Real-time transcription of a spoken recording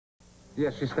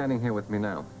Yes, she's standing here with me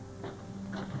now.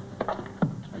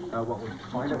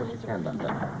 Find out what you can, then.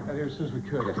 Here as soon as we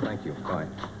could. Yes, thank you. Bye.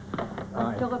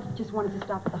 Philip just wanted to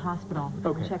stop at the hospital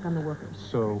and check on the workers.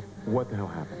 So, what the hell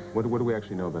happened? What do we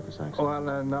actually know about this accident?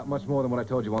 Well, not much more than what I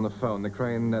told you on the phone. The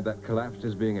crane that collapsed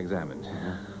is being examined.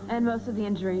 And most of the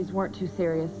injuries weren't too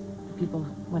serious. People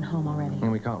went home already.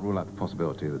 And we can't rule out the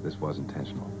possibility that this was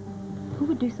intentional. Who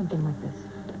would do something like this?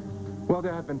 Well,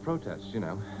 there have been protests, you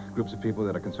know. Groups of people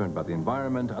that are concerned about the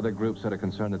environment, other groups that are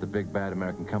concerned that the big, bad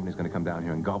American company is going to come down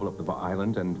here and gobble up the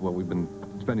island, and, well, we've been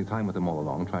spending time with them all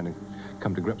along, trying to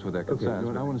come to grips with their concerns. Okay, you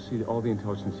know what, I want to see all the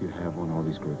intelligence you have on all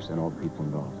these groups and all the people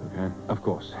involved, okay? Of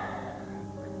course.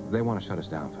 They want to shut us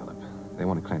down, Philip. They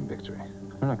want to claim victory.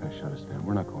 They're not going to shut us down.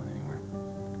 We're not going anywhere.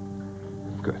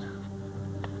 Good.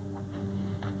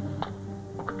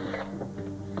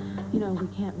 You know, we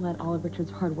can't let all of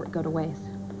Richard's hard work go to waste.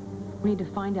 We need to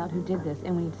find out who did this,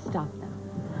 and we need to stop them.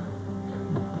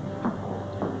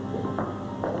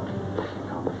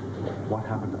 What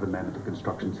happened to the men at the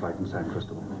construction site in San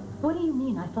Cristobal? What do you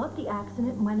mean? I thought the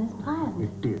accident went as planned.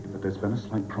 It did, but there's been a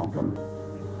slight problem.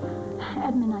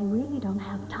 Edmund, I really don't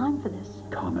have time for this.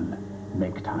 Carmen,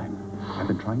 make time. I've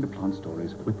been trying to plant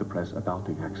stories with the press about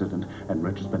the accident, and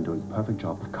Rich has been doing a perfect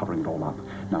job of covering it all up.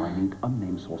 Now I need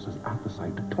unnamed sources at the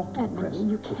site to talk to the press. Edmund,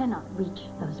 you cannot reach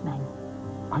those men.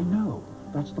 I know.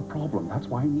 That's the problem. That's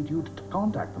why I need you to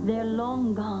contact them. They're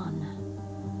long gone.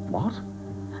 What?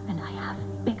 And I have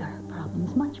bigger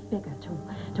problems, much bigger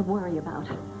to worry about.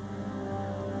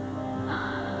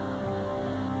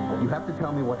 You have to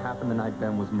tell me what happened the night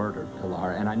Ben was murdered,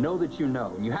 Pilar, and I know that you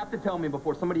know. And you have to tell me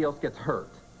before somebody else gets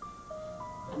hurt.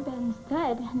 Ben's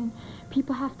dead, and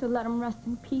people have to let him rest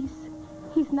in peace.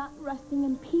 He's not resting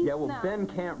in peace Yeah, well, now. Ben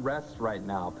can't rest right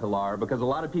now, Pilar, because a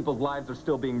lot of people's lives are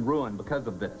still being ruined because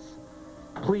of this.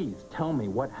 Please, tell me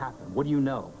what happened. What do you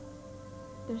know?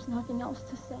 There's nothing else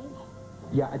to say.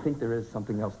 Yeah, I think there is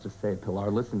something else to say,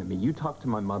 Pilar. Listen to me. You talked to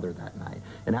my mother that night,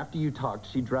 and after you talked,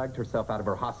 she dragged herself out of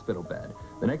her hospital bed.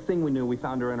 The next thing we knew, we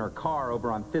found her in her car over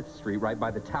on 5th Street, right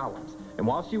by the towers. And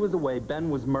while she was away, Ben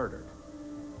was murdered.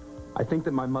 I think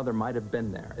that my mother might have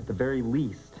been there. At the very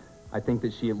least, I think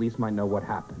that she at least might know what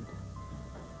happened.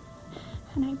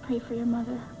 And I pray for your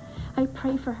mother. I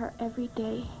pray for her every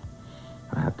day.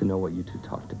 I have to know what you two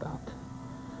talked about.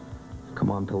 Come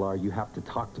on, Pilar, you have to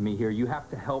talk to me here. You have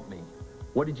to help me.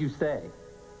 What did you say?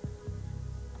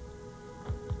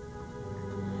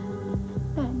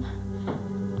 Ben.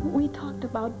 We talked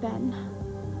about Ben.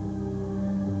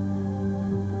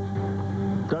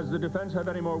 Does the defense have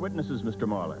any more witnesses, Mr.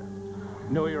 Marler?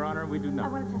 No, Your Honor, we do not. I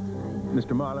want to testify.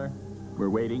 Mr. Marler, we're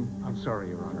waiting. I'm sorry,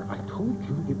 Your Honor. I told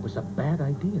you it was a bad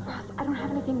idea. Ross, I don't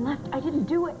have anything left. I didn't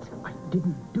do it. I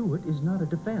didn't do it is not a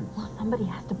defense. Well, somebody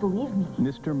has to believe me.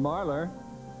 Mr. Marler.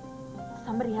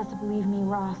 Somebody has to believe me,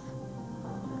 Ross.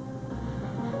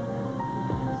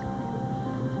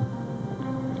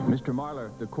 Mr.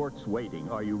 Marler, the court's waiting.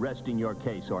 Are you resting your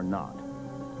case or not?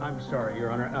 I'm sorry, Your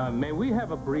Honor. May we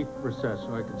have a brief recess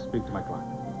so I can speak to my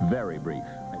client? Very brief.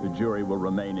 The jury will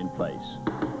remain in place.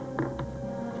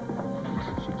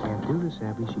 She can't do this,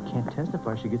 Abby. She can't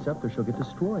testify. She gets up there, she'll get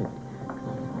destroyed.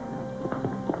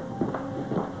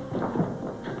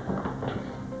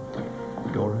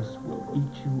 Doris will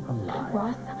eat you alive.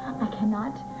 Ross, I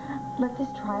cannot let this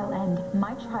trial end,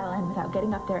 my trial end, without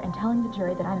getting up there and telling the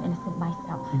jury that I'm innocent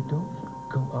myself. You don't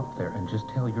go up there and just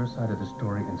tell your side of the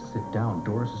story and sit down.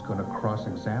 Doris is going to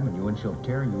cross-examine you and she'll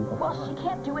tear you apart. Well, she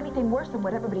can't do anything worse than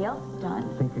what everybody else has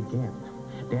done. Think again.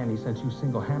 Danny, since you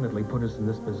single-handedly put us in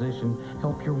this position,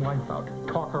 help your wife out.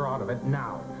 Talk her out of it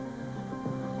now.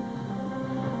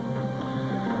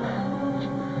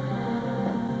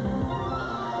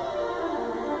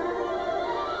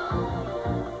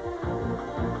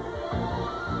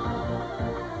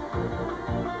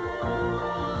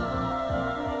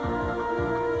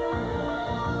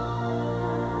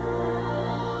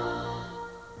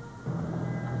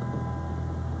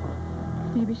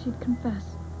 Maybe she'd confess.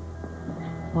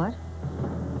 What?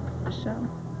 A show.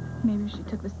 Maybe if she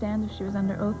took the stand, if she was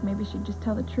under oath, maybe she'd just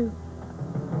tell the truth.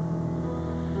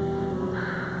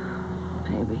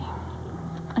 Maybe.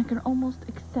 I could almost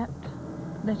accept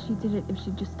that she did it if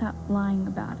she just stopped lying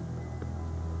about it.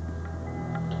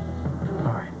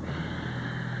 All right.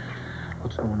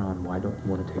 What's going on? Why don't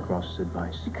you want to take Ross's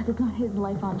advice? Because it's not his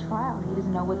life on trial. He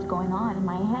doesn't know what's going on in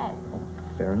my head.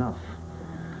 Fair enough.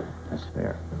 That's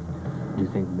fair. Do you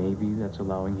think maybe that's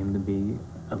allowing him to be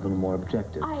a little more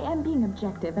objective? I am being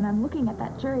objective, and I'm looking at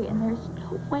that jury, and there's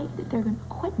no way that they're going to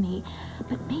acquit me.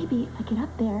 But maybe if I get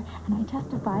up there and I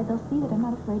testify, they'll see that I'm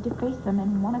not afraid to face them,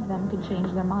 and one of them could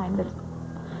change their mind. But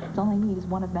It's all I need is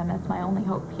one of them. That's my only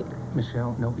hope here.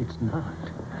 Michelle, no, it's not.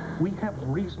 We have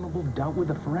reasonable doubt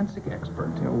with a forensic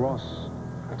expert. You know, Ross,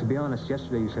 to be honest,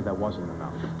 yesterday you said that wasn't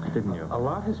enough, didn't you? A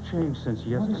lot has changed since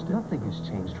yesterday. Nothing has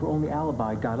changed. Her only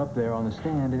alibi got up there on the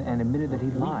stand and admitted that he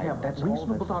lied. We have That's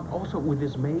reasonable doubt also with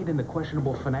his maid and the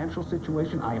questionable financial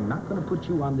situation. I am not going to put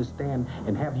you on the stand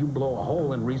and have you blow a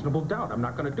hole in reasonable doubt. I'm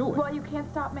not going to do it. Well, you can't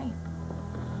stop me.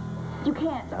 You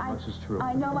can't. That much is true.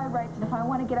 I know my rights, and if I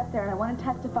want to get up there and I want to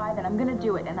testify, then I'm going to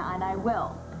do it, and I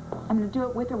will. I'm going to do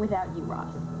it with or without you,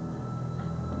 Ross.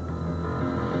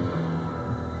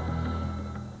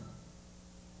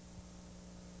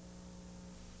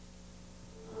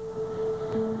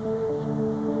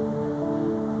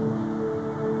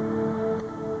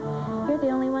 You're the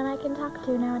only one I can talk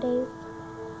to nowadays.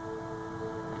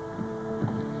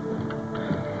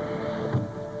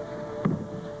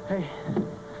 Hey.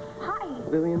 Hi.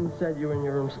 Lillian said you were in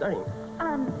your room studying.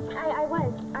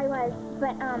 I was,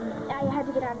 but I had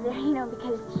to get out of there, you know,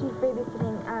 because she's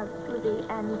babysitting Lizzie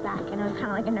and Zach, and it was kind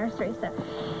of like a nursery, so.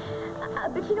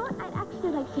 But you know what? I'd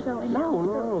actually like to go in.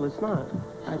 No, it's not.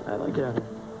 I like it out here.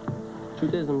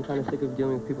 Truth is, I'm kind of sick of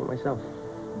dealing with people myself.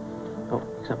 Oh,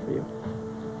 except for you.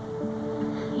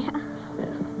 Yeah.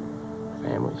 Yeah.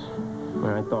 Families.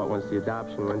 Well, I thought once the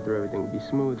adoption went through, everything would be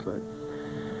smooth, but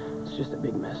it's just a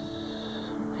big mess.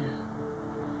 Yeah.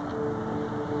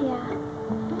 Yeah.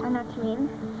 I know what you mean.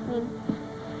 I mean,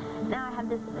 now I have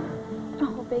this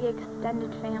whole big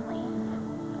extended family.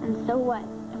 And so what?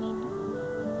 I mean,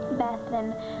 Beth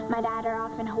and my dad are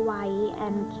off in Hawaii,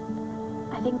 and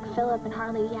I think Philip and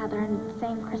Harley, yeah, they're in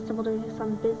St. Cristobal doing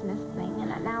some business thing,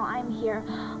 and now I'm here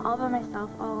all by myself,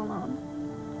 all alone.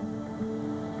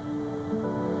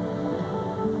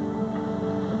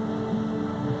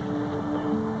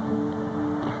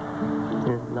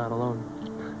 You're not alone.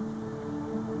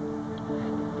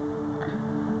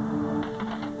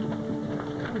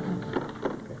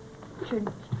 Richard,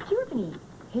 do you have any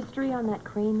history on that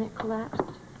crane that collapsed?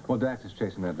 Well, Dax is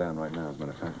chasing that down right now, as a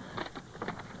matter of fact.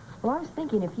 Well, I was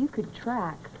thinking if you could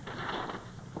track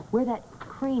where that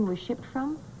crane was shipped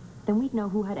from, then we'd know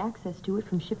who had access to it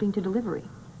from shipping to delivery.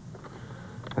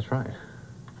 That's right.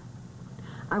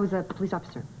 I was a police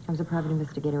officer. I was a private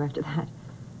investigator after that.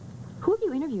 Who have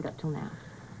you interviewed up till now?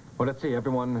 Well, let's see.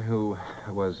 Everyone who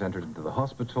was entered into the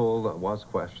hospital was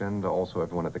questioned. Also,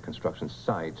 everyone at the construction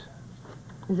site.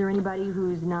 Is there anybody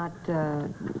who's not,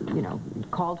 you know,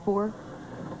 called for?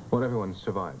 Well, everyone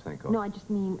survived, thank God. No, I just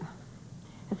mean,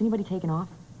 has anybody taken off?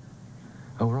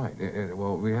 Oh, right.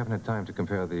 Well, we haven't had time to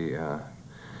compare the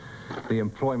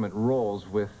employment roles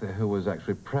with who was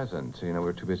actually present. You know,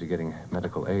 we're too busy getting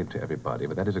medical aid to everybody,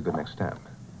 but that is a good next step.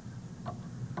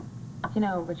 You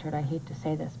know, Richard, I hate to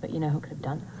say this, but you know who could have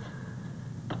done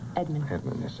this? Edmund.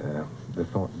 Edmund, yes. The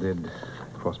thought did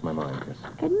cross my mind, yes.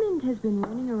 Edmund has been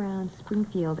running around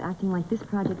Springfield acting like this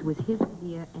project was his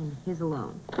idea and his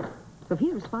alone. So if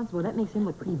he's responsible, that makes him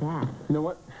look pretty bad. You know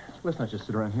what? Let's not just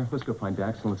sit around here. Let's go find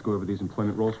Dax and let's go over these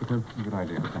employment roles with him. Good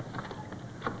idea.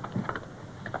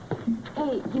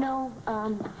 Hey, you know,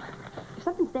 if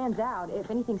something stands out, if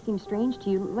anything seems strange to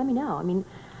you, let me know. I mean,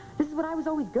 this is what I was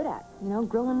always good at, you know,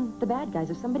 grilling the bad guys.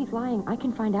 If somebody's lying, I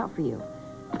can find out for you.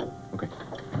 Okay.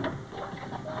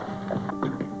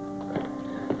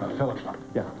 Philip.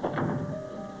 Yeah.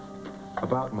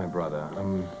 About my brother,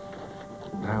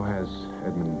 how has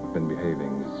Edmund been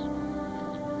behaving?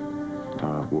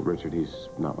 Well, Richard, he's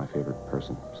not my favorite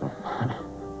person, so.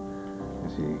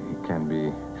 Yes, he can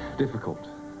be difficult.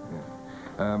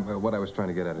 Yeah. What I was trying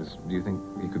to get at is, do you think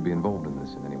he could be involved in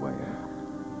this in any way?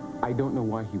 I don't know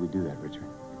why he would do that, Richard.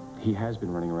 He has been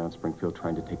running around Springfield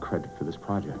trying to take credit for this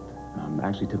project.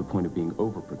 Actually to the point of being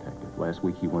overprotective. Last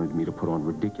week he wanted me to put on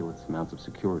ridiculous amounts of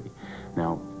security.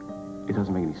 Now, it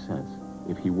doesn't make any sense.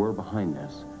 If he were behind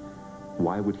this,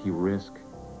 why would he risk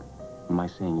my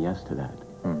saying yes to that?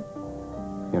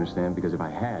 You understand? Because if I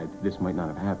had, this might not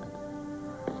have happened.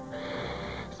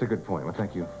 It's a good point. Well,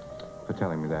 thank you for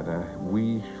telling me that.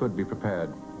 We should be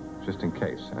prepared just in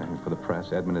case. For the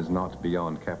press, Edmund is not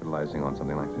beyond capitalizing on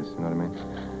something like this. You know what I mean?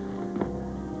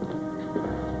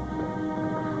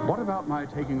 What about my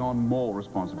taking on more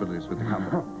responsibilities with the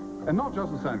company? And not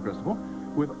just with St. Cristobal,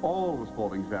 with all the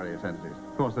Spaulding's various entities.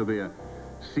 Of course, there'll be a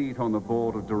seat on the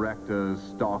board of directors,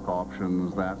 stock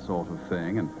options, that sort of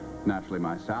thing, and naturally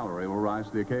my salary will rise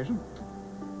to the occasion.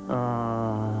 Boy,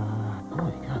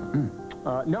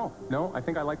 God. No, I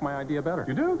think I like my idea better.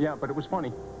 You do? Yeah, but it was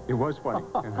funny. It was funny,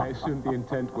 and I assumed the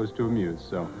intent was to amuse,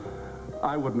 so.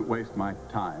 I wouldn't waste my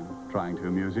time trying to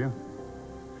amuse you.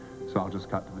 So I'll just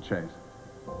cut to the chase.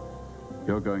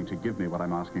 You're going to give me what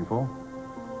I'm asking for,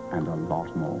 and a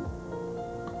lot more.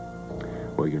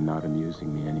 Well, you're not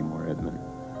amusing me anymore, Edmund.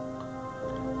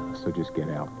 So just get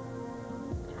out.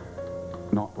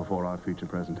 Not before our feature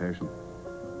presentation.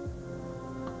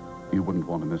 You wouldn't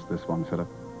want to miss this one, Philip.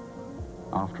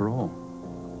 After all,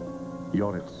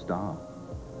 you're its star.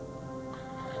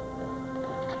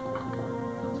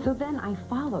 So then I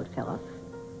followed Philip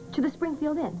to the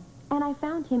Springfield Inn, and I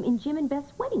found him in Jim and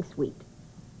Beth's wedding suite.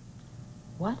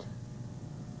 What?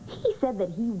 He said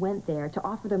that he went there to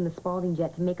offer them the Spalding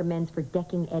jet to make amends for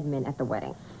decking Edmund at the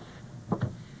wedding.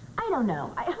 I don't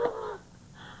know. I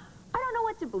don't know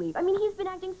what to believe. I mean, he's been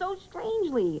acting so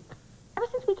strangely ever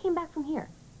since we came back from here.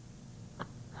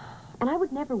 And I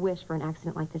would never wish for an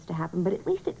accident like this to happen, but at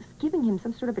least it's giving him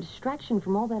some sort of a distraction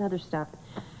from all that other stuff.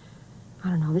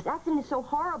 I don't know. This accident is so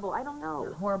horrible. I don't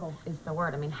know. Horrible is the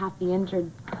word. I mean, half the injured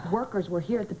workers were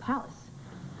here at the palace.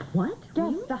 What?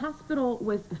 Yes, the hospital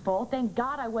was full. Thank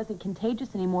God I wasn't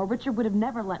contagious anymore. Richard would have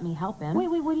never let me help him. Wait,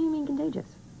 what do you mean contagious?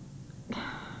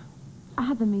 I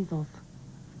had the measles.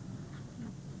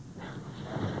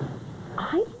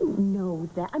 I didn't know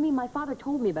that. I mean, my father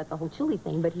told me about the whole chili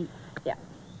thing, but he... Yeah.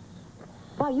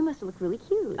 Wow, you must have looked really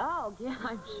cute. Oh, yeah,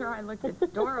 I'm sure I looked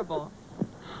adorable.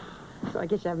 So I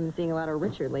guess you haven't been seeing a lot of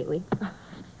Richard lately.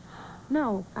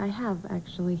 No, I have,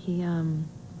 actually. He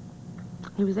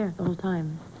was there the whole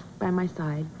time, by my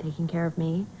side, taking care of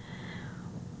me.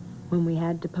 When we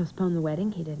had to postpone the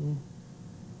wedding, he didn't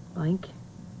blink.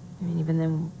 I mean, even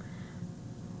then,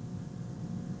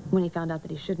 when he found out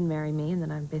that he shouldn't marry me and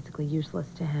that I'm basically useless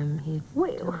to him, he's...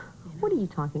 Wait, what are you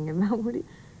talking about? What do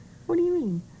you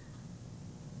mean?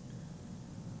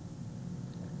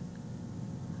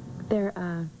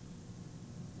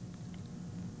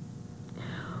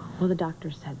 Well, the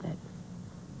doctor said that...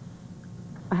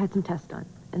 I had some tests done,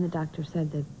 and the doctor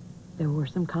said that there were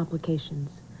some complications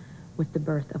with the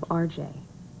birth of RJ,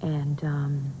 and,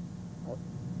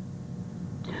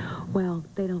 well,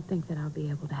 they don't think that I'll be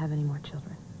able to have any more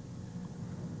children.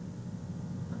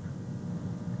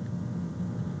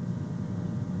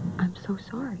 I'm so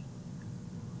sorry.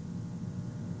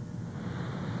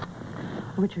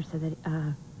 Richard said that,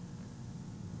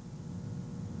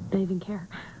 they didn't care.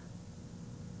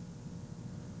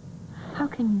 How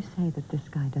can you say that this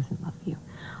guy doesn't love you?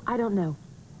 I don't know.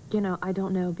 You know, I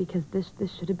don't know, because this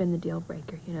should have been the deal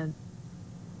breaker, you know.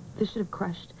 This should have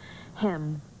crushed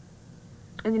him.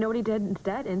 And you know what he did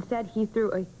instead? Instead, he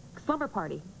threw a slumber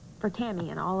party for Tammy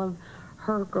and all of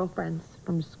her girlfriends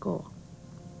from school.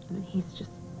 I mean, he's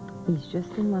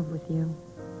just in love with you.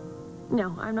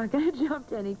 No, I'm not going to jump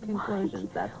to any conclusions,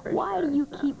 that's for sure. Why do you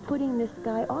keep putting this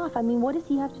guy off? I mean, what does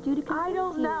he have to do to convince you? I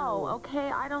don't know, okay?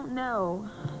 I don't know.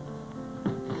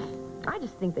 I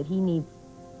just think that he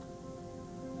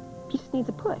just needs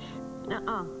a push.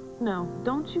 No,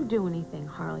 don't you do anything,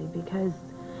 Harley, because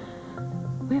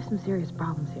we have some serious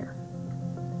problems here.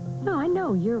 No, I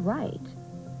know, you're right.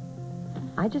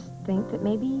 I just think that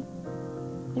maybe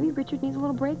Richard needs a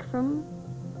little break from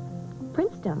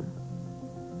princedom.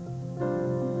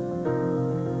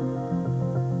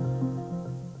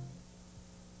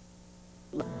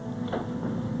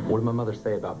 What did my mother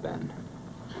say about Ben?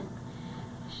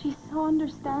 She's so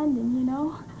understanding, you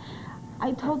know?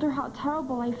 I told her how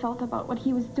terrible I felt about what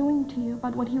he was doing to you,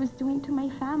 about what he was doing to my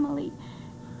family.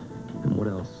 And what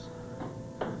else?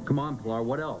 Come on, Pilar,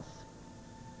 what else?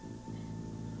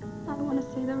 I want to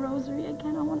say the rosary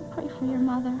again. I want to pray for your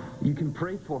mother. You can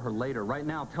pray for her later. Right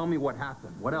now, tell me what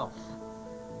happened. What else?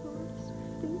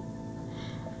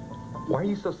 Why are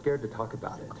you so scared to talk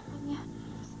about it?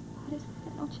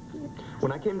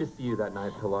 When I came to see you that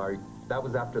night, Pilar, that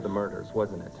was after the murders,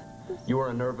 wasn't it? You were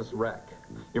a nervous wreck.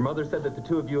 Your mother said that the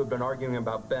two of you had been arguing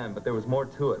about Ben, but there was more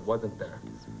to it, wasn't there?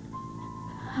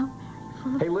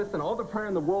 Hey, listen, all the prayer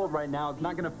in the world right now is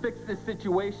not going to fix this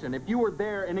situation. If you were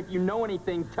there and if you know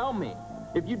anything, tell me.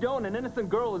 If you don't, an innocent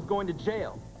girl is going to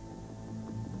jail.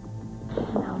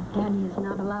 Now, Danny is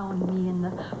not allowing me in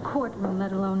the courtroom,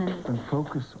 let alone in this... Then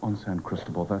focus on San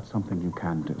Cristobal. That's something you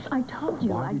can do. I told you.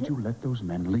 Why did you let those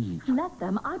men leave? Let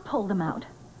them? I pulled them out.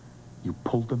 You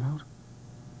pulled them out?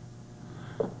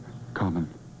 Carmen,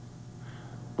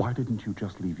 why didn't you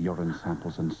just leave urine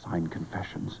samples and sign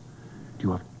confessions? Do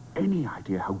you have any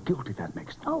idea how guilty that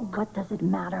makes them? Oh, what does it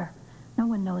matter? No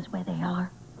one knows where they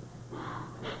are.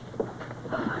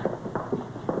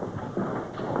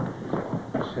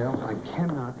 Michelle, I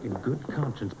cannot in good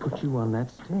conscience put you on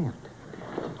that stand.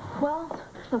 Well,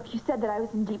 look, you said that I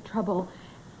was in deep trouble.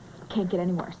 Can't get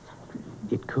any worse.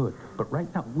 It could, but right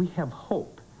now we have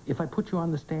hope. If I put you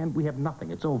on the stand, we have nothing.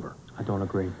 It's over. I don't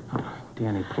agree.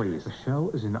 Danny, please.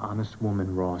 Michelle is an honest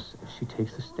woman, Ross. If she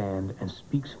takes a stand and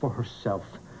speaks for herself,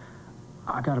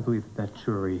 I gotta believe that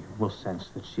jury will sense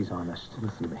that she's honest.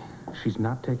 Listen to me. She's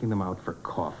not taking them out for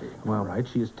coffee. Well, right?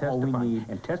 She is all we testifying. need-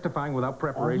 And testifying without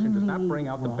preparation does not bring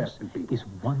out the Ross, best in people. is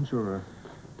one juror.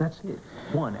 That's it.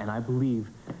 One, and I believe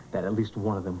that at least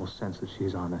one of them will sense that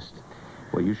she's honest.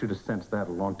 Well, you should have sensed that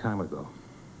a long time ago.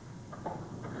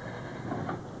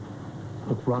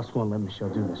 Look, Ross won't let Michelle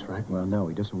do this, right? Well, no,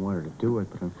 he doesn't want her to do it,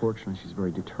 but unfortunately she's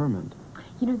very determined.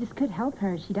 You know, this could help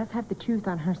her. She does have the truth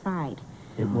on her side.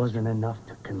 It wasn't enough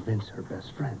to convince her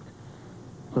best friend.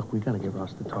 Look, we gotta get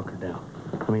Ross to talk her down.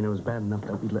 I mean, it was bad enough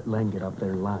that we let Len get up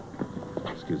there and lie.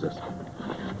 Excuse us.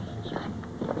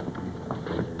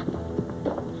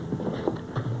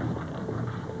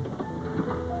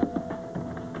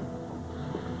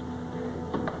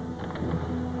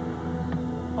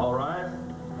 All right.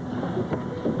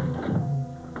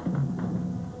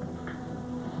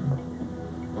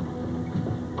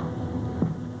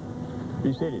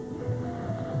 Be seated.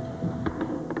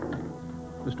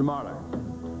 Mr. Marler,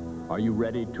 are you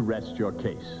ready to rest your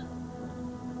case?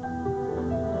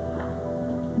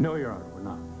 No, Your Honor, we're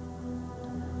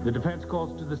not. The defense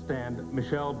calls to the stand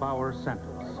Michelle Bauer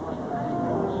Santos.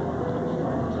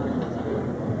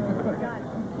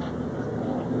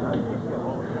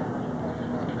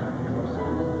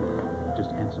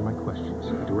 Just answer my questions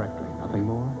directly. Nothing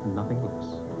more, nothing less.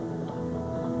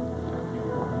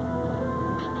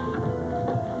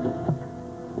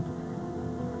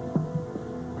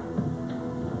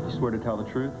 You swear to tell the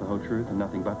truth, the whole truth, and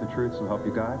nothing but the truth, so help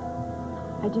you God?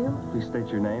 I do. Please state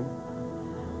your name.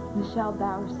 Michelle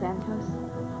Bauer Santos.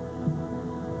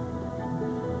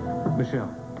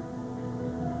 Michelle.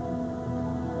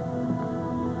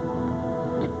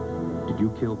 Did you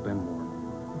kill Ben Warren?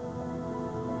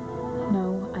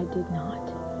 No, I did not.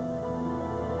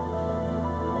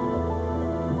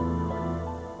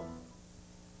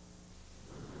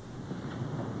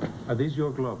 Are these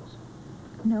your gloves?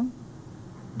 No.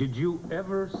 Did you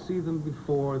ever see them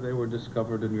before they were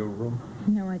discovered in your room?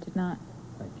 No, I did not.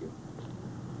 Thank you.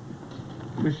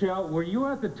 Michelle, were you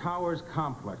at the Towers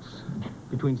complex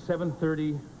between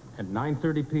 7:30 and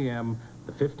 9:30 p.m.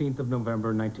 the 15th of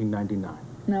November, 1999?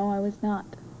 No, I was not.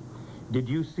 Did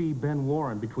you see Ben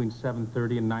Warren between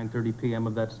 7:30 and 9:30 p.m.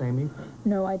 of that same evening?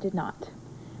 No, I did not.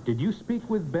 Did you speak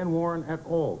with Ben Warren at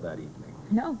all that evening?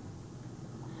 No.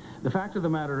 The fact of the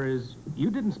matter is, you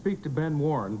didn't speak to Ben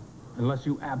Warren unless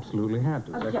you absolutely had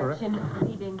to. Is that correct? Objection.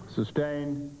 Leaving.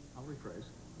 Sustained. I'll rephrase.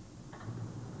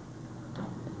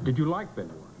 Did you like Ben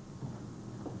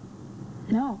Warren?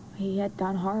 No, he had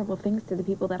done horrible things to the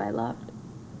people that I loved.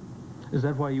 Is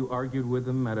that why you argued with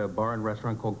him at a bar and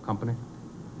restaurant called Company?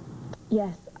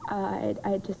 Yes, I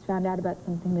had just found out about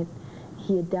something that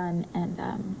he had done, and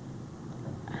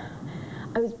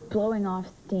I was blowing off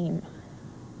steam.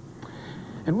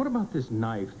 And what about this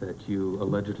knife that you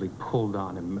allegedly pulled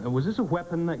on him? Was this a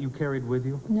weapon that you carried with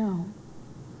you? No.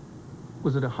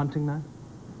 Was it a hunting knife?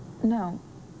 No.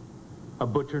 A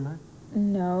butcher knife?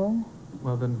 No.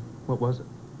 Well, then, what was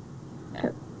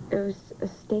it? It was a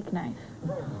steak knife.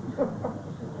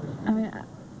 I mean,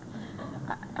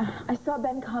 I saw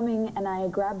Ben coming, and I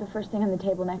grabbed the first thing on the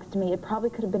table next to me. It probably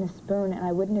could have been a spoon, and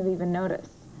I wouldn't have even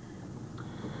noticed.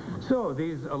 So,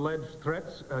 these alleged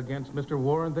threats against Mr.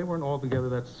 Warren, they weren't altogether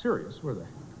that serious, were they?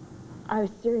 I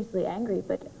was seriously angry,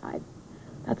 but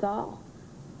that's all.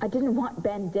 I didn't want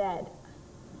Ben dead.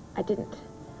 I didn't.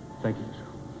 Thank you, Michelle.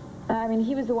 I mean,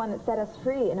 he was the one that set us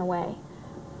free, in a way.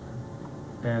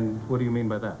 And what do you mean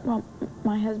by that? Well,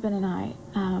 my husband and I,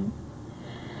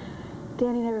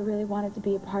 Danny never really wanted to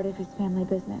be a part of his family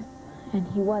business, and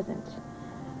he wasn't.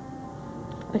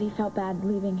 But he felt bad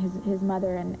leaving his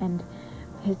mother and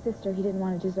his sister. He didn't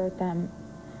want to desert them.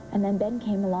 And then Ben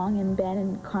came along, and Ben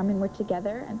and Carmen were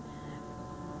together, and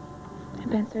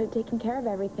Ben started taking care of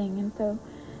everything. And so,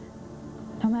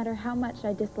 no matter how much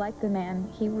I disliked the man,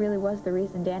 he really was the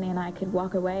reason Danny and I could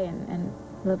walk away and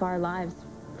live our lives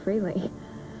freely.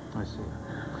 I see.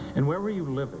 And where were you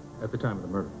living at the time of the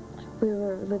murder? We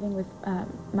were living with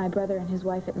my brother and his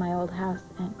wife at my old house,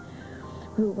 and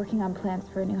we were working on plans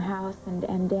for a new house,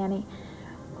 and Danny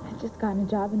had just gotten a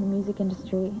job in the music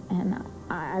industry, and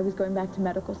I was going back to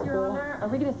medical school. Your Honor, are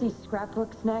we going to see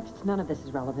scrapbooks next? None of this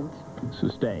is relevant.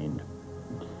 Sustained.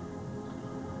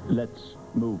 Let's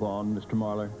move on, Mr.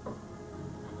 Marler.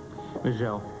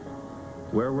 Michelle,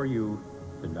 where were you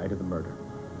the night of the murder?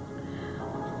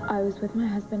 I was with my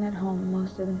husband at home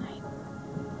most of the night.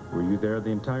 Were you there the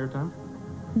entire time?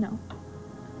 No.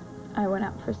 I went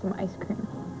out for some ice cream.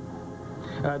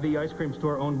 The ice cream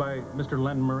store owned by Mr.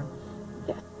 Len Murray?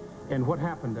 Yes. And what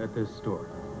happened at this store?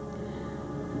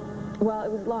 Well,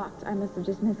 it was locked. I must have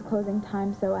just missed closing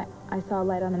time, so I saw a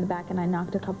light on in the back, and I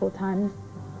knocked a couple of times.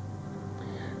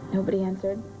 Nobody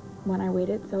answered when I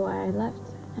waited, so I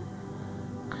left.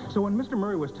 So when Mr.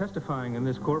 Murray was testifying in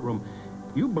this courtroom,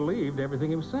 you believed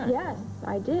everything he was saying? Yes,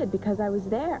 I did, because I was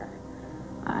there.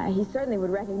 He certainly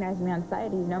would recognize me on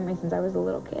sight. He's known me since I was a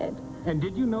little kid. And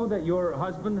did you know that your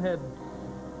husband had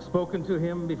spoken to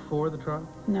him before the trial?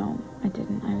 No, I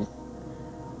didn't. I was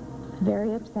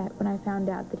very upset when I found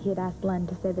out that he had asked Len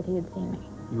to say that he had seen me.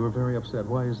 You were very upset.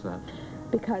 Why is that?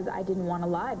 Because I didn't want to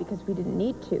lie, because we didn't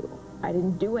need to. I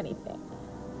didn't do anything.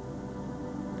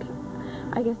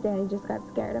 I guess Danny just got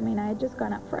scared. I mean, I had just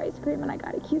gone out for ice cream, and I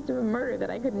got accused of a murder that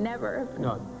I could never have...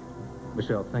 No.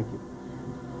 Michelle, thank you.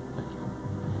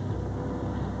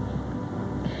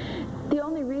 The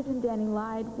only reason Danny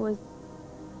lied was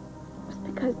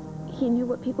because he knew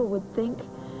what people would think,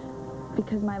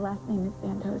 because my last name is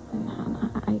Santos,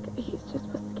 and he just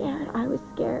was scared. I was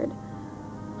scared.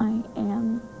 I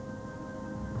am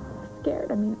scared.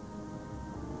 I mean,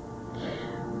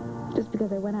 just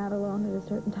because I went out alone at a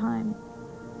certain time,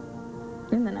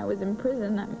 and then I was in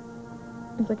prison,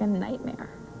 it's like a nightmare.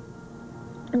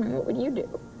 I mean, what would you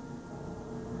do?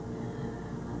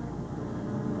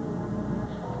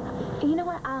 You know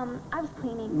what, I was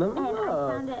cleaning, and I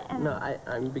found it, and... No,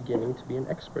 I'm beginning to be an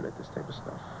expert at this type of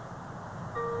stuff.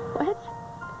 What?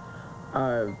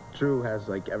 Drew has,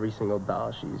 like, every single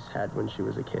doll she's had when she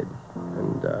was a kid.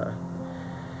 And,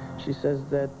 she says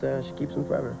that, she keeps them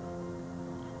forever.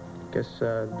 Guess,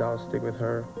 dolls stick with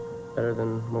her better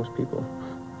than most people.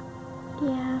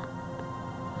 Yeah.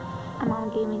 My mom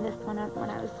gave me this one when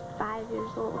I was 5 years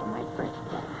old on my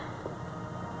birthday.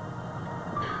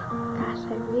 Gosh,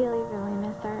 I really, really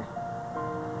miss her.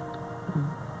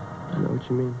 I know what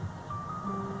you mean.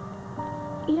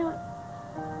 You know,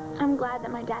 I'm glad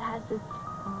that my dad has this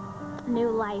new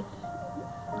life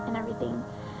and everything.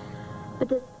 But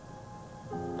this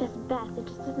Beth, it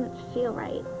just doesn't feel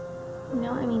right. You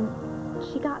know, I mean,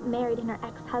 she got married in her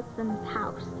ex-husband's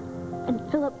house, and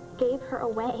Philip gave her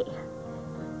away.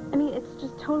 I mean, it's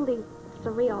just totally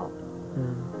surreal.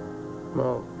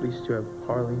 Well, at least you have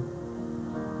Harley.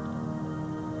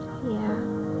 Yeah,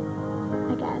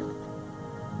 I guess.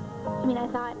 I mean, I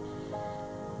thought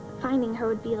finding her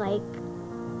would be like,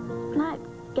 not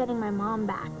getting my mom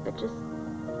back, but just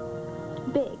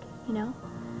big, you know?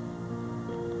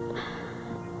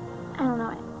 I don't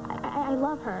know, I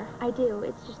love her, I do.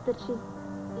 It's just that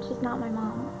she's not my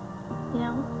mom, you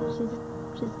know?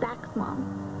 She's Zach's mom.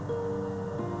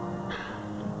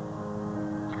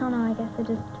 I don't know, I guess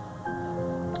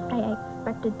I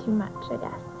expected too much, I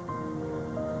guess.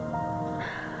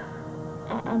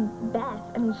 And Beth,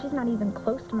 I mean, she's not even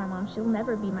close to my mom. She'll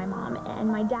never be my mom. And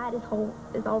my dad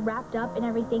is all wrapped up and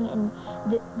everything, and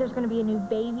there's going to be a new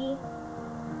baby.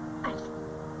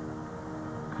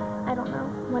 I don't know.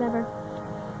 Whatever.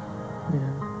 Yeah.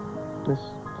 This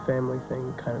family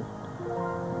thing kind of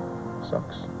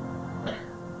sucks.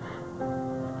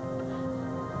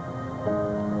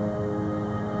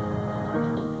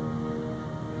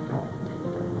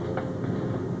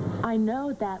 I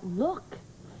know that look.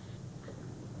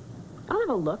 I'll have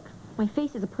a look. My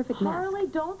face is a perfect mess. Harley,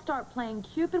 don't start playing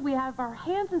Cupid. We have our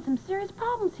hands in some serious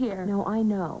problems here. No, I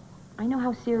know. I know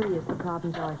how serious the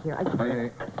problems are here.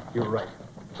 Hey, you're right.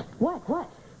 What?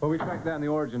 Well, we tracked down the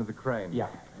origin of the crane. Yeah.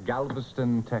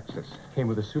 Galveston, Texas. Came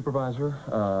with a supervisor,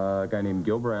 a guy named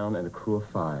Gil Brown, and a crew of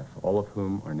 5, all of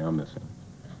whom are now missing.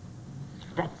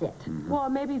 That's it. Well,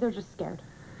 maybe they're just scared.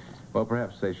 Well,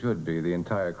 perhaps they should be. The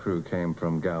entire crew came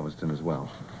from Galveston as well.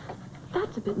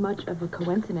 That's a bit much of a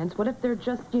coincidence. What if they're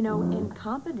just, you know,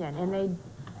 incompetent and they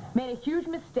made a huge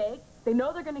mistake, they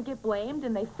know they're going to get blamed,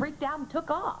 and they freaked out and took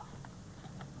off?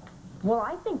 Well,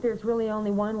 I think there's really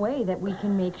only one way that we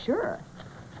can make sure.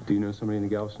 Do you know somebody in the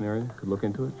Galveston area who could look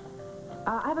into it?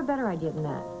 I have a better idea than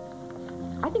that.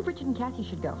 I think Richard and Cassie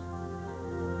should go.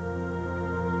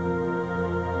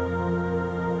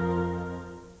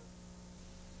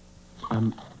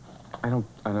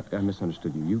 I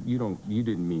misunderstood you. You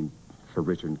didn't mean for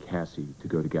Richard and Cassie to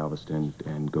go to Galveston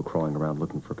and go crawling around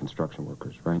looking for construction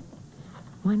workers, right?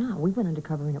 Why not? We went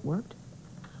undercover and it worked.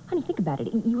 Honey, think about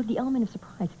it. You have the element of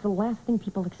surprise. It's the last thing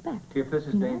people expect. If this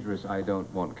is dangerous, I don't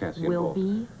want Cassie We'll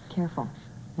involved. be careful.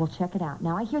 We'll check it out.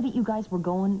 Now, I hear that you guys were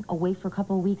going away for a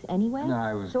couple of weeks anyway.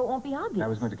 No, So it won't be obvious. I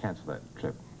was going to cancel that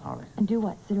trip, Harley. And do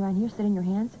what? Sit around here, sit in your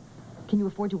hands? Can you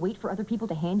afford to wait for other people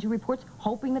to hand you reports,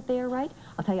 hoping that they are right?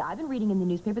 I'll tell you, I've been reading in the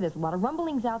newspaper, there's a lot of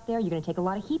rumblings out there. You're going to take a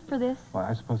lot of heat for this. Well,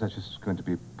 I suppose that's just going to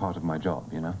be part of my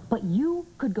job, you know? But you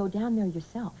could go down there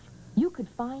yourself. You could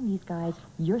find these guys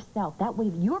yourself. That way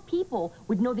your people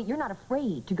would know that you're not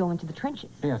afraid to go into the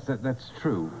trenches. Yes, that's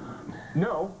true.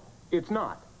 No, it's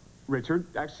not. Richard,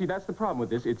 actually, that's the problem with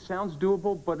this. It sounds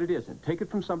doable, but it isn't. Take it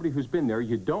from somebody who's been there.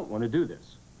 You don't want to do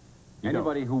this.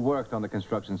 Anybody who worked on the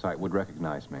construction site would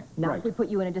recognize me. Not if we put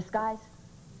you in a disguise.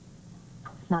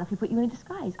 Not if we put you in a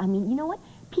disguise. I mean, you know what?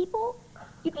 People,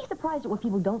 you'd be surprised at what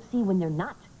people don't see when they're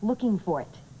not looking for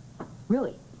it.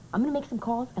 Really. I'm going to make some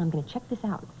calls, and I'm going to check this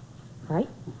out. All right?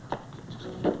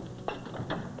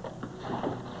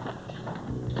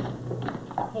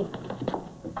 Hey.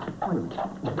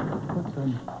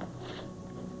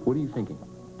 What are you thinking?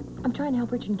 I'm trying to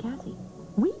help Richard and Cassie.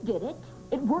 We did it.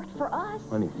 It worked for us.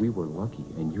 Honey, we were lucky,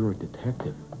 and you're a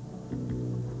detective.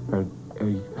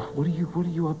 What are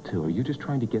you up to? Are you just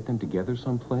trying to get them together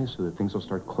someplace so that things will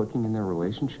start clicking in their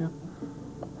relationship?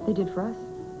 They did for us.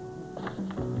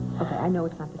 Okay, I know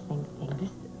it's not the same thing.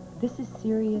 This is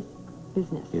serious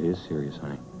business. It is serious,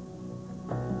 honey.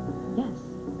 Yes.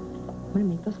 I'm gonna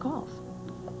make those calls.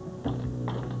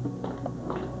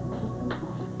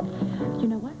 You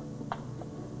know what?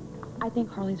 I think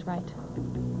Harley's right.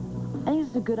 I think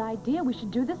it's a good idea. We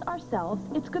should do this ourselves.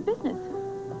 It's good business.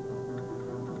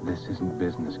 This isn't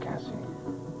business, Cassie.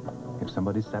 If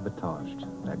somebody sabotaged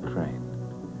that crane,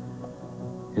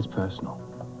 it's personal.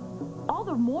 All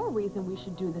the more reason we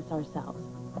should do this ourselves.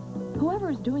 Whoever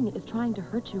is doing it is trying to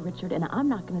hurt you, Richard, and I'm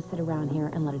not going to sit around here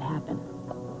and let it happen.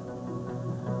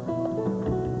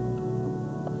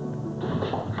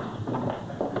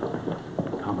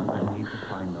 Carmen, I need to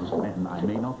find those men. I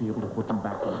may not be able to put them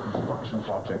back on the construction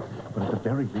project, but at the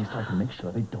very least, I can make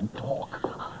sure they don't talk.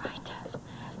 All right.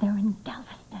 They're in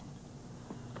Galveston.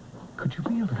 Could you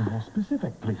be a little more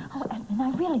specific, please? Oh, Edmund,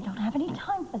 I really don't have any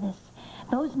time for this.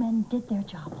 Those men did their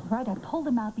job, all right? I pulled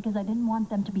them out because I didn't want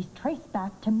them to be traced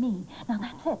back to me. Now,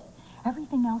 that's it.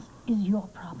 Everything else is your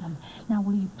problem. Now,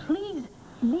 will you please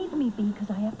leave me be, because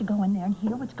I have to go in there and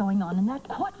hear what's going on in that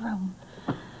courtroom.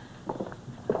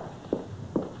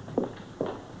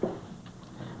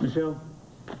 Michelle,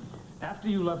 after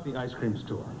you left the ice cream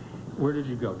store, where did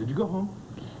you go? Did you go home?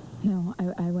 No,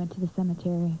 I went to the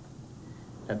cemetery.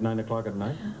 At 9 o'clock at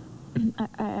night?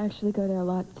 I actually go there a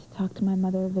lot to talk to my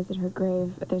mother, visit her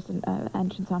grave. There's an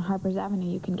entrance on Harper's Avenue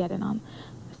you can get in on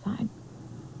the side.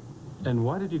 And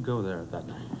why did you go there that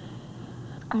night?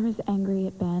 I was angry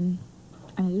at Ben,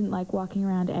 and I didn't like walking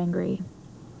around angry.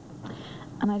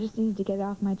 And I just needed to get it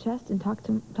off my chest and talk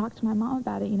to my mom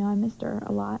about it. You know, I missed her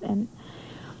a lot, and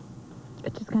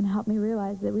it just kind of helped me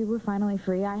realize that we were finally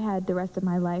free. I had the rest of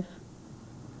my life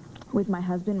with my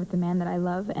husband, with the man that I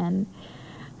love, and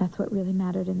that's what really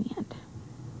mattered in the end.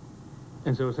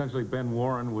 And so essentially Ben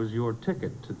Warren was your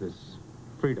ticket to this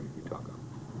freedom you talk of?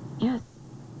 Yes.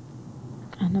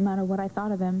 And no matter what I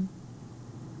thought of him,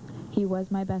 he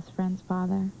was my best friend's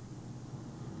father.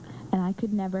 And I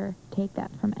could never take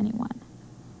that from anyone.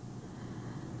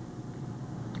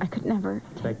 I could never.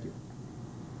 Thank you.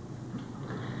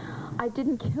 I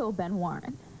didn't kill Ben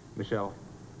Warren. Michelle,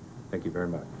 thank you very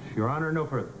much. Your Honor, no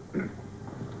further.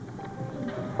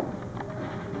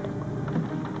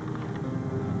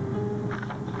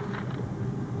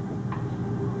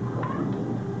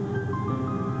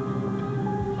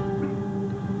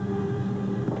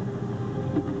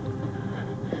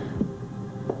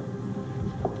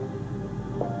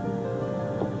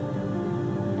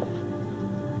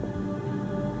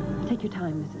 Take your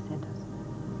time, Mrs. Santos.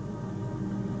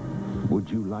 Would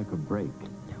you like a break?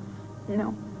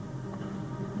 No.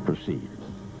 Proceed.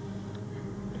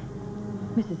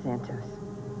 Mrs. Santos,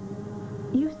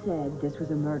 you said this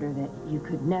was a murder that you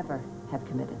could never have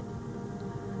committed.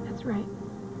 That's right.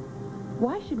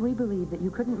 Why should we believe that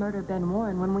you couldn't murder Ben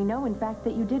Warren when we know, in fact,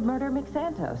 that you did murder Mick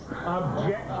Santos?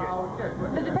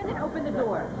 Objection. The defendant opened the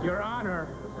door. Your Honor.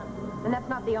 And that's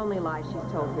not the only lie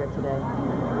she's told here today.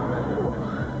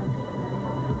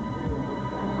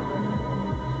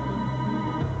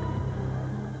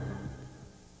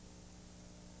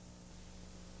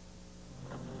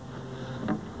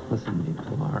 Listen to me,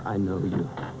 Pilar. I know you.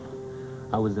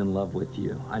 I was in love with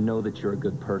you. I know that you're a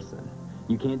good person.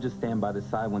 You can't just stand by the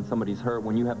side when somebody's hurt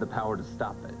when you have the power to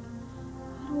stop it.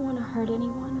 I don't want to hurt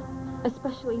anyone,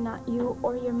 especially not you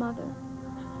or your mother.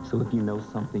 So if you know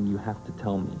something, you have to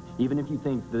tell me. Even if you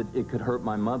think that it could hurt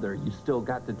my mother, you still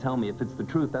got to tell me. If it's the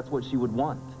truth, that's what she would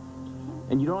want.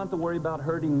 And you don't have to worry about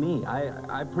hurting me.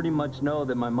 I pretty much know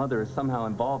that my mother is somehow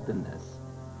involved in this.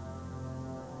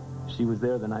 She was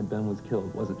there the night Ben was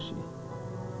killed, wasn't she?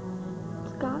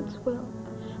 It's God's will.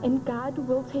 And God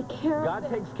will take care of God it.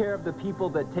 takes care of the people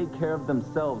that take care of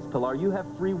themselves, Pilar. You have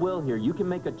free will here. You can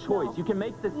make a choice. No. You can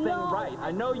make this thing right.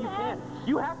 I know you can.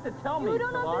 You have to tell me, You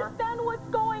don't Pilar. understand what's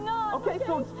going on. Okay,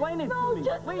 so explain it to me,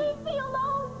 just please. leave me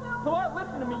alone. No. Pilar,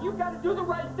 listen to me. You've got to do the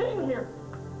right thing here.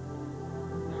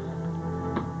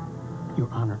 Your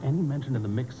Honor, any mention of the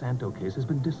Mick Santo case has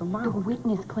been disallowed. The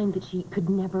witness claimed that she could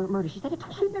never murder. She said it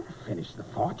twice. She never finished the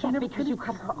thought. She Yes, never because you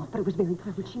cut her off, but it was very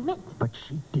clear what she meant. But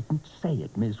she didn't say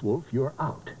it, Ms. Wolf. You're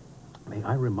out. May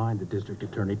I remind the district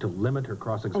attorney to limit her And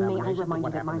cross-examination? may I remind to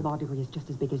you that my happened law degree is just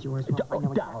as big as yours. Well, I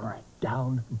know exactly.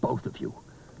 Down, both of you.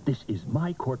 This is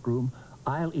my courtroom.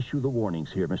 I'll issue the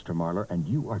warnings here, Mr. Marlar, and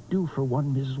you are due for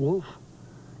one, Mrs. Wolf.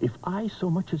 If I so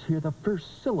much as hear the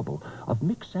first syllable of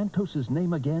Mick Santos's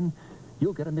name again,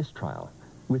 you'll get a mistrial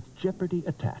with jeopardy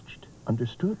attached.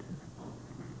 Understood?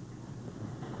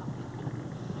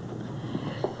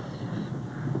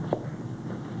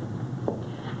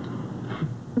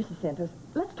 Mrs. Santos,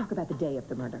 let's talk about the day of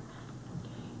the murder.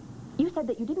 You said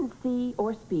that you didn't see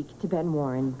or speak to Ben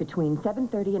Warren between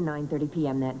 7:30 and 9:30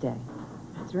 p.m. that day.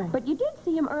 That's right. But you did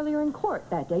see him earlier in court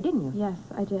that day, didn't you? Yes,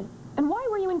 I did. And why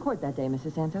were you in court that day,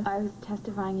 Mrs. Santos? I was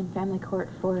testifying in family court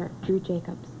for Drew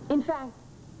Jacobs. In fact,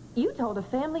 you told a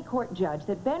family court judge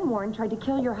that Ben Warren tried to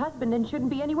kill your husband and shouldn't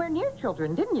be anywhere near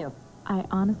children, didn't you? I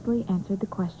honestly answered the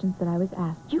questions that I was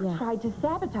asked. You tried to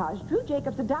sabotage Drew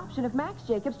Jacobs' adoption of Max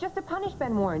Jacobs just to punish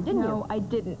Ben Warren, didn't you? No, I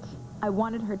didn't. I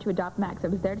wanted her to adopt Max. I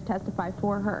was there to testify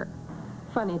for her.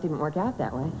 Funny it didn't work out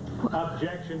that way.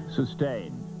 Objection.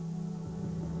 Sustained.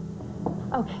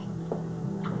 Okay.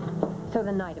 So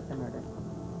the night of the murder,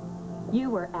 you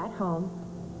were at home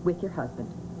with your husband,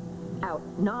 out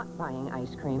not buying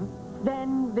ice cream,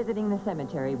 then visiting the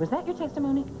cemetery. Was that your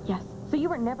testimony? Yes. So you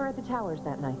were never at the Towers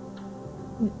that night?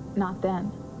 Not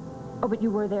then. Oh, but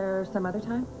you were there some other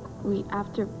time?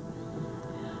 After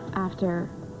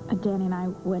Danny and I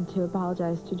went to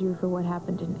apologize to Drew for what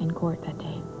happened in court that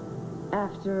day.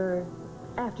 After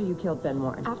you killed Ben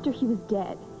Warren? After he was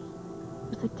dead.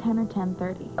 It was like 10 or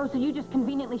 10:30. Oh, so you just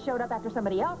conveniently showed up after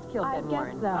somebody else killed Ben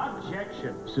Warren? I guess so.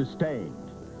 Objection. Sustained.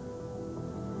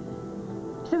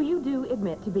 So you do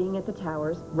admit to being at the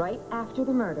Towers right after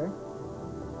the murder,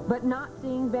 but not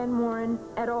seeing Ben Warren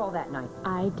at all that night?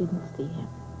 I didn't see him.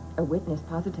 A witness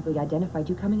positively identified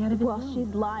you coming out of his room. Well,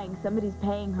 she's lying. Somebody's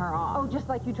paying her off. Oh, just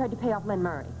like you tried to pay off Len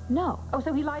Murray? No. Oh,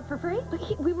 so he lied for free? But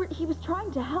he was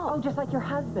trying to help. Oh, just like your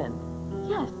husband?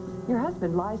 Yes. Your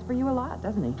husband lies for you a lot,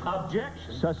 doesn't he?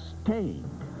 Objection. Sustained.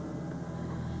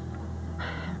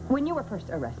 When you were first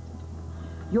arrested,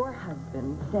 your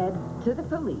husband said to the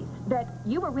police that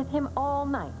you were with him all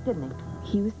night, didn't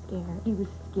he? He was scared. He was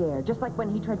scared, just like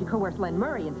when he tried to coerce Len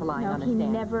Murray into lying on the stand. No,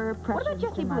 he never pressured What about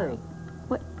Jesse Blue?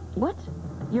 What?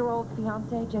 Your old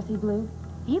fiancé, Jesse Blue?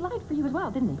 He lied for you as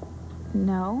well, didn't he?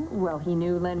 No. Well, he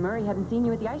knew Len Murray hadn't seen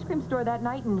you at the ice cream store that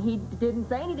night, and he didn't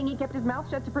say anything. He kept his mouth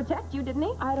shut to protect you, didn't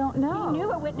he? I don't know. He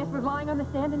knew a witness was lying on the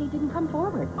stand, and he didn't come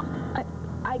forward.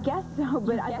 I guess so,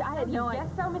 but I had no idea.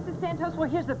 Yes, so, Mrs. Santos? Well,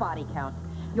 here's the body count.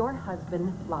 Your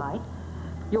husband lied.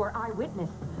 Your eyewitness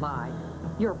lied.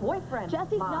 Your boyfriend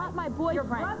Jesse's lied. not my boyfriend. Your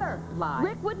brother lied.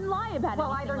 Rick wouldn't lie about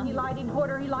Well, anything. either he lied in court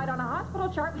or he lied on a hospital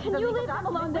chart. Can you leave them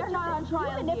alone? They're not on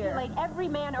trial You manipulate every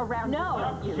man around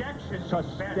No. you. Objection.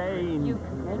 Sustained. You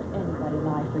can make anybody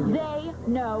lie for you. They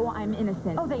know I'm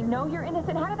innocent. Oh, they know you're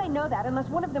innocent? How do they know that? Unless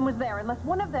one of them was there. Unless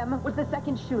one of them was the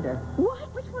second shooter. What?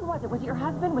 Which one was it? Was it your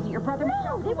husband? Was it your brother?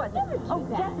 No, Who they was would never it? do Oh,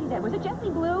 that. Jesse then. Was it Jesse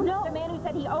Blue? No. The man who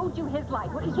said he owed you his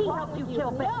life. He helped you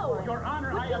kill Ben. No. Your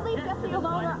Honor, Would I you leave object Jesse to this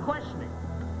line alone? of questioning.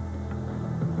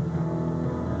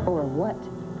 Or what,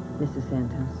 Mrs.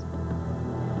 Santos?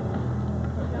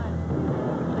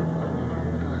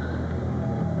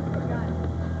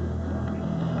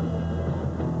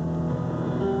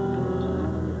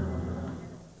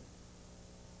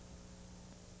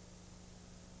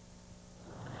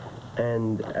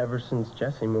 And ever since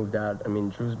Jesse moved out, I mean,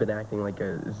 Drew's been acting like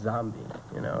a zombie,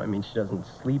 you know? I mean, she doesn't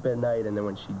sleep at night, and then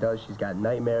when she does, she's got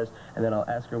nightmares, and then I'll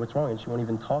ask her what's wrong, and she won't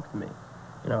even talk to me.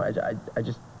 You know, I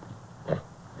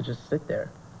just sit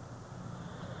there.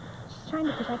 She's trying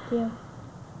to protect you.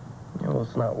 You know, well,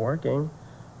 it's not working.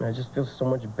 I mean, I just feel so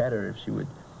much better if she would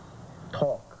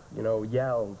talk, you know,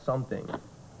 yell, something.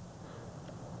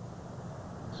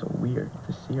 So weird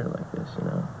to see her like this, you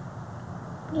know?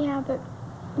 Yeah, but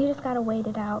you just gotta wait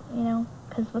it out, you know?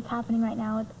 Because what's happening right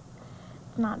now,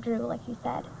 it's not Drew, like you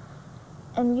said.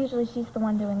 And usually she's the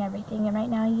one doing everything, and right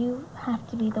now you have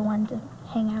to be the one to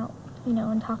hang out, you know,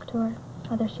 and talk to her,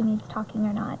 whether she needs talking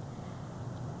or not.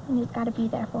 And you just gotta be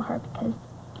there for her, because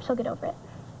she'll get over it,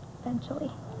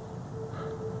 eventually.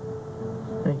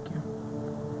 Thank you.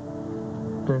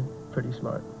 They're pretty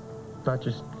smart. Not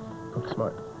just book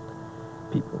smart.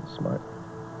 People smart.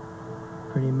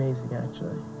 Pretty amazing,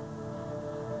 actually.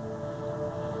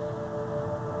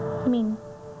 You mean,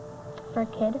 for a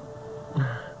kid?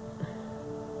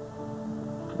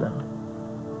 No.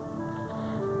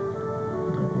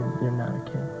 You're not a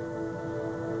kid.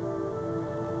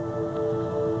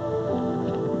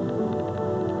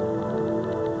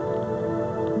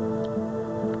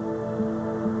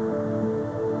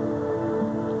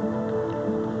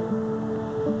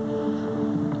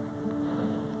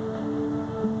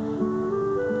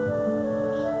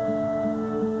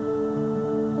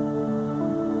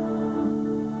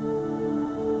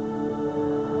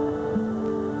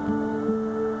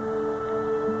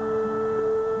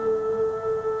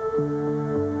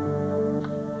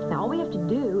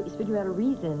 Figure out a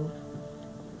reason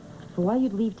for why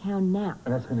you'd leave town now.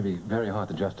 And that's going to be very hard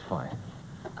to justify.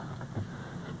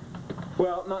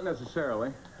 Well, not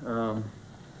necessarily. If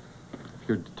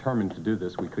you're determined to do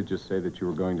this, we could just say that you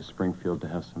were going to Springfield to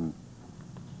have some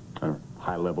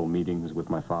high-level meetings with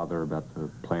my father about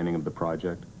the planning of the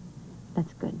project.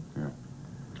 That's good. Yeah.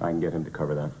 I can get him to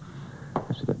cover that.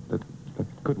 Actually, that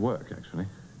could work, actually.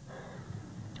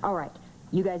 All right.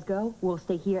 You guys go. We'll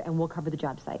stay here, and we'll cover the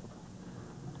job site.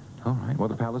 All right. Well,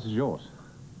 the palace is yours.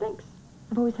 Thanks.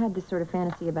 I've always had this sort of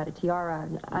fantasy about a tiara,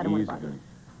 and I don't want to bother.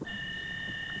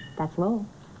 That's Lowell.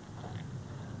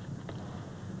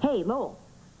 Hey, Lowell.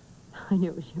 I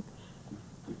knew it was you.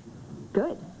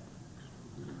 Good.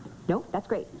 No, that's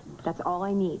great. That's all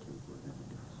I need.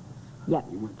 Yep,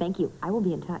 thank you. I will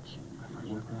be in touch.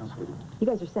 You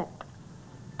guys are set.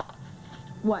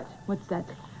 What? What's that?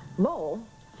 Lowell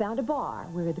found a bar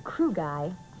where the crew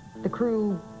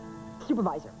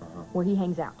supervisor, where he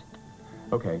hangs out.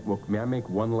 Okay, well, may I make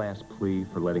one last plea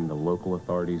for letting the local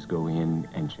authorities go in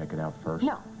and check it out first?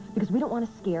 No, because we don't want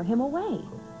to scare him away.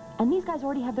 And these guys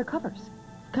already have their covers.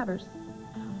 Covers?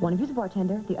 One of you's a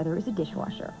bartender, the other is a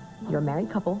dishwasher. You're a married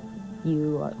couple.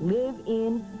 You live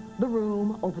in the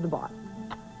room over the bar.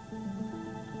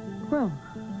 Room.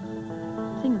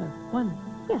 Singular. One.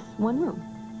 Yes, one room.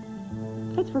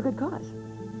 It's for a good cause.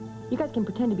 You guys can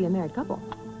pretend to be a married couple,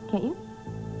 can't you?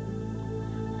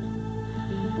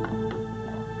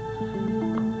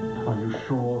 Are you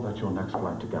sure that's your next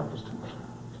flight to Galveston?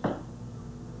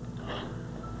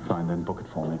 Fine, then book it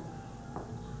for me.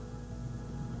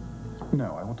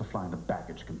 No, I want to fly in the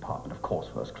baggage compartment, of course,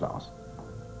 first class.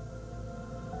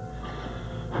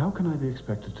 How can I be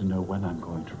expected to know when I'm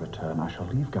going to return? I shall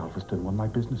leave Galveston when my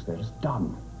business there is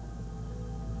done.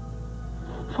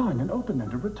 Fine, an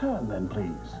open-ended return then,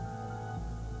 please.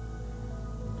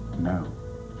 No,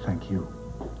 thank you.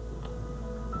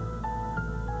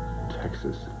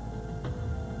 Texas.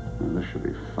 Well, this should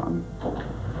be fun.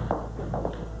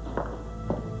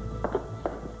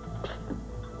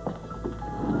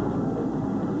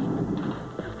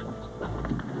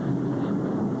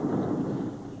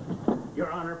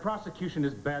 Your Honor, prosecution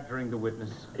is badgering the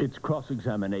witness. It's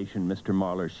cross-examination, Mr.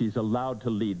 Marler. She's allowed to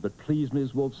lead, but please,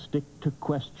 Ms. Wolf, stick to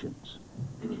questions.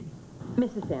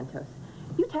 Mrs. Santos,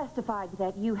 you testified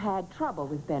that you had trouble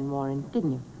with Ben Warren,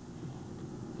 didn't you?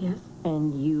 Yes.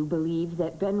 And you believe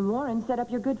that Ben Warren set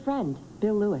up your good friend,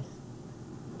 Bill Lewis.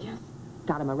 Yes.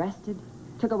 Got him arrested,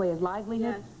 took away his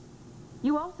livelihood. Yes.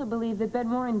 You also believe that Ben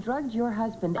Warren drugged your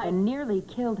husband and nearly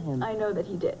killed him. I know that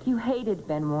he did. You hated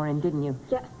Ben Warren, didn't you?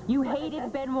 Yes. You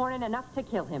hated Ben Warren enough to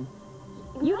kill him.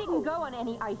 You didn't go on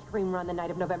any ice cream run the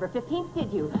night of November 15th,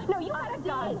 did you? No, you had a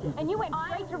gun, and you went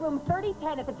straight to room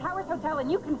 3010 at the Towers Hotel,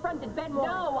 and you confronted Ben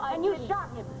Warren. No, and you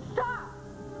shot him. Stop!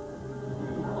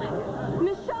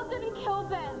 Michelle didn't kill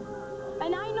Ben,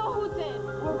 and I know who did.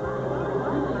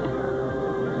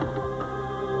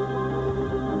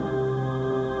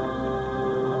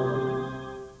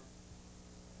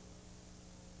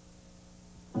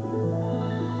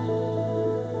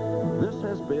 This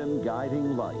has been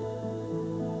Guiding Light.